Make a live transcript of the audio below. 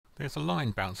There's a line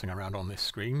bouncing around on this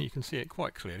screen. You can see it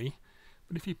quite clearly,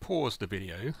 but if you pause the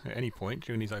video at any point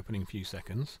during these opening few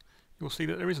seconds, you'll see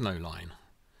that there is no line.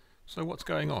 So what's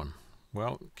going on?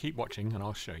 Well, keep watching and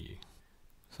I'll show you.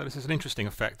 So this is an interesting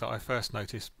effect that I first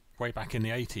noticed way back in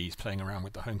the 80s playing around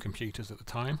with the home computers at the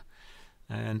time.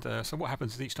 And so what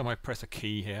happens is each time I press a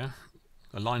key here,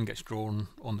 a line gets drawn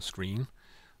on the screen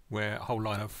where a whole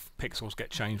line of pixels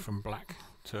get changed from black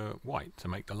to white to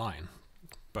make the line.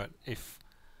 But if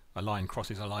a line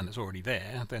crosses a line that's already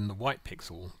there, then the white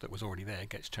pixel that was already there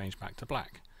gets changed back to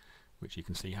black, which you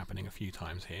can see happening a few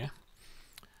times here.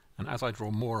 And as I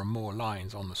draw more and more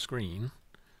lines on the screen,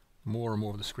 more and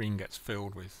more of the screen gets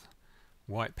filled with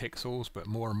white pixels, but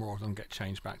more and more of them get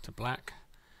changed back to black,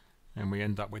 and we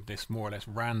end up with this more or less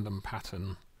random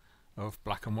pattern of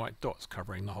black and white dots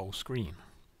covering the whole screen.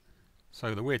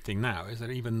 So the weird thing now is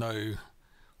that even though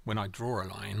when I draw a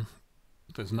line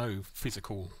there's no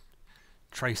physical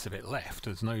trace of it left,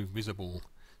 there's no visible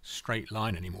straight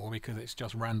line anymore because it's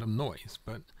just random noise,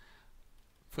 but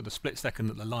for the split second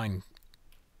that the line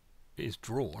is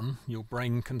drawn, your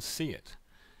brain can see it.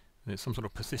 There's some sort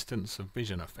of persistence of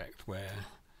vision effect where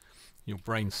your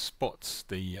brain spots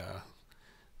the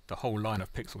whole line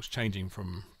of pixels changing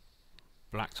from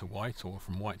black to white or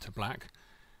from white to black,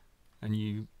 and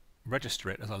you register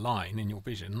it as a line in your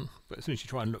vision, but as soon as you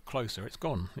try and look closer it's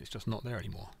gone, it's just not there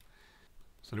anymore.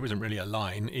 So there isn't really a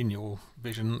line in your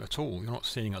vision at all. You're not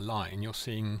seeing a line, you're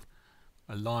seeing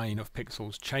a line of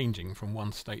pixels changing from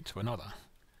one state to another.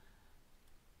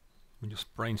 Your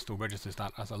brain still registers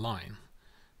that as a line.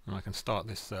 And I can start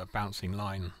this bouncing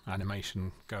line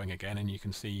animation going again, and you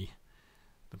can see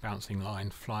the bouncing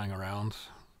line flying around.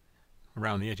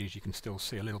 Around the edges you can still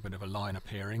see a little bit of a line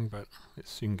appearing, but it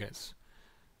soon gets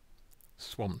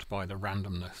swamped by the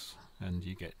randomness and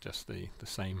you get just the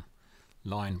same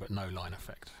line but no line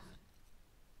effect.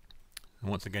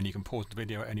 And once again you can pause the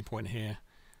video at any point here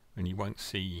and you won't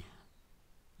see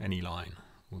any line,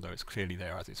 although it's clearly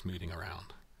there as it's moving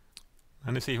around.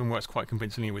 And this even works quite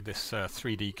convincingly with this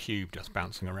 3D cube just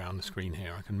bouncing around the screen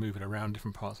here. I can move it around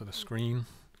different parts of the screen,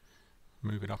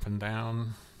 move it up and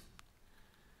down,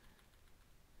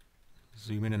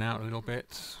 zoom in and out a little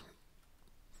bit,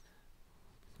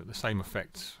 but the same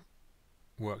effect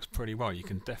works pretty well. You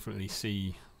can definitely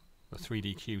see the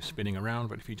 3D cube spinning around,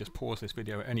 but if you just pause this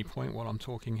video at any point while I'm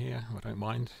talking here, I don't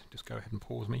mind, just go ahead and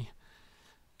pause me,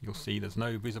 you'll see there's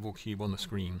no visible cube on the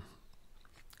screen.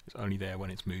 It's only there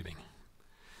when it's moving.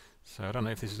 So I don't know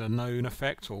if this is a known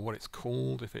effect or what it's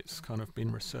called, if it's kind of been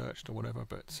researched or whatever,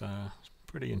 but it's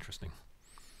pretty interesting.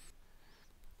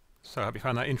 So I hope you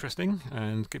found that interesting,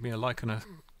 and give me a like and a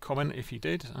comment if you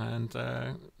did, and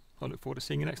I look forward to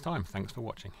seeing you next time. Thanks for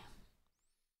watching.